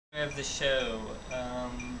Of the show,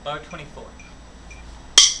 bar 24.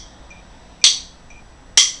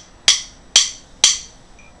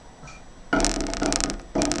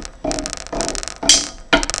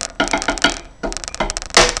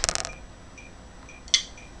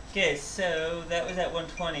 Okay, so that was at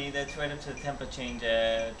 120. That's right up to the tempo change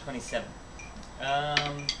at 27.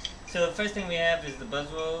 So the first thing we have is the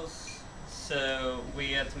buzz rolls. So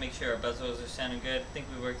we have to make sure our buzz rolls are sounding good. I think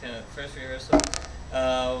we worked on it at the first rehearsal.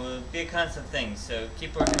 Will be a constant thing, so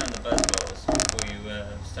keep working on the buzz rolls before you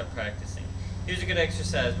start practicing. Here's a good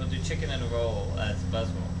exercise. We'll do chicken and a roll as a buzz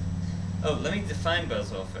roll. Oh, let me define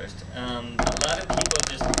buzz roll first. A lot of people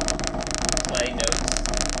just play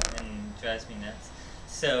notes and drives me nuts.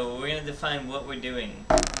 So we're going to define what we're doing.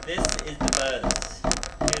 This is the buzz.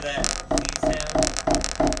 Hear that Z sound?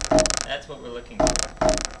 That's what we're looking for.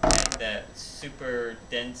 Okay? That super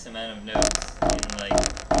dense amount of notes in like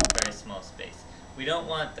a very small space. We don't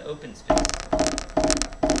want the open space.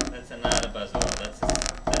 That's not a buzz roll. That's a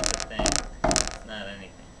thing. It's not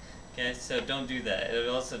anything. Okay, so don't do that.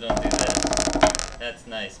 Also don't do this. That's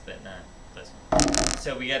nice, but not buzz roll.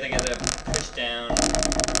 So we gotta get a push down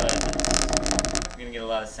buzzes. We're gonna get a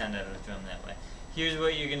lot of sound out of the drum that way. Here's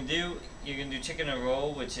what you're gonna do. You're gonna do chicken and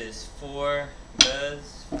roll, which is 4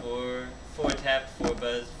 buzz, 4 tapped, 4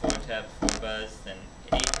 buzz, 4 tapped, 4 buzz, then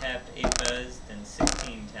 8 tapped, 8 buzz, then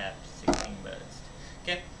 16 tapped, 16 buzzed.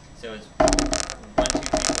 Okay, so it's 1, 2,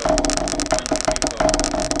 3, 4, 1, 2, 3, 4, 1, 2, 3, 4,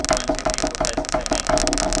 5, 6, 7, 8,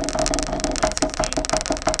 and 16.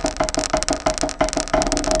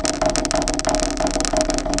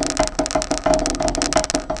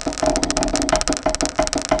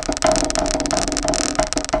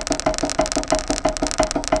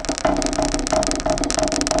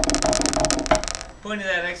 The point of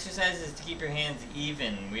that exercise is to keep your hands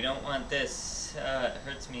even. We don't want this. It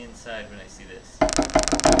hurts me inside when I see this.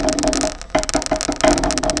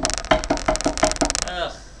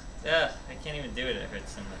 Ugh, I can't even do it. It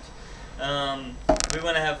hurts so much. We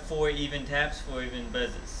want to have 4 even taps, 4 even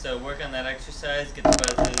buzzes. So work on that exercise. Get the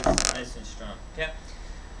buzzes nice and strong. Okay.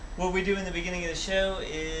 What we do in the beginning of the show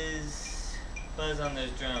is buzz on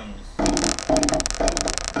those drums.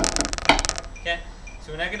 Okay.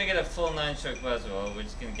 So we're not going to get a full 9-stroke buzz roll, we're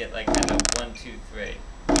just going to get like kind of 1, 2, 3.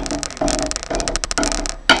 1, 2, 3, 1, 2,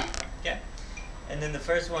 3. Okay. And then the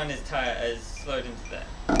first one is slowed into that.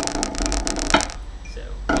 So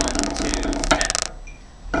 1, 2, tap.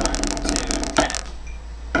 1, 2, tap.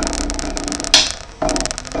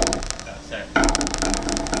 Oh, sorry.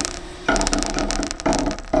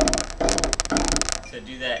 So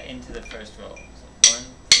do that into the first roll. So 1,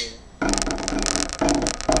 2.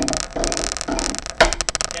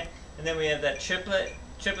 And then we have that triplet.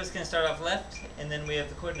 Triplet's going to start off left, and then we have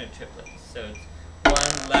the quarter note triplet. So it's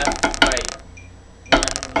 1 left, right. 1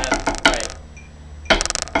 left, right.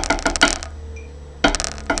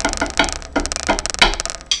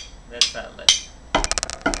 That's that lift.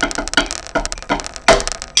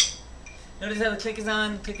 Notice how the click is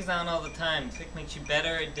on? The click is on all the time. The click makes you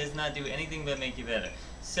better. It does not do anything but make you better.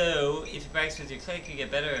 So if you practice with your click, you get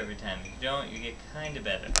better every time. If you don't, you get kind of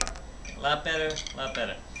better. A lot better, a lot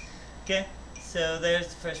better. Okay, so there's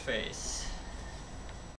the first phrase.